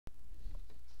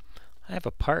I have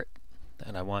a part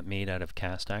that I want made out of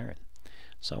cast iron.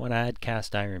 So I want to add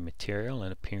cast iron material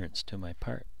and appearance to my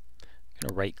part. I'm going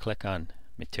to right click on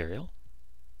material,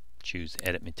 choose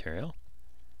edit material.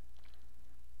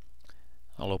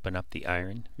 I'll open up the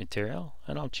iron material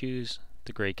and I'll choose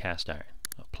the gray cast iron.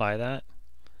 Apply that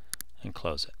and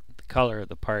close it. The color of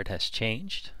the part has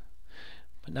changed,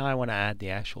 but now I want to add the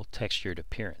actual textured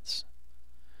appearance.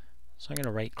 So I'm going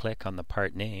to right click on the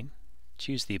part name,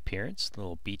 choose the appearance, the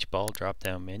little beach ball drop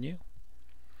down menu,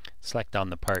 select on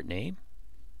the part name,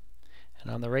 and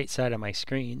on the right side of my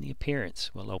screen the appearance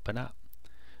will open up.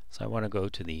 So I want to go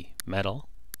to the metal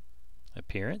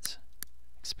appearance,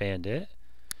 expand it,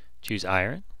 choose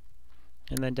iron,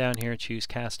 and then down here choose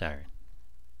cast iron.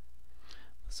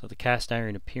 So the cast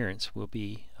iron appearance will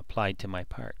be applied to my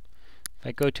part. If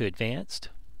I go to advanced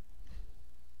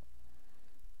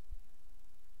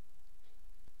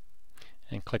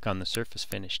and click on the surface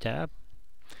finish tab,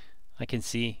 I can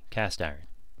see cast iron.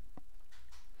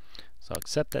 So I'll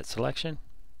accept that selection,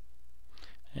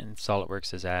 and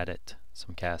SolidWorks has added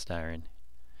some cast iron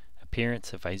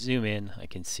appearance. If I zoom in, I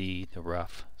can see the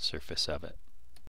rough surface of it.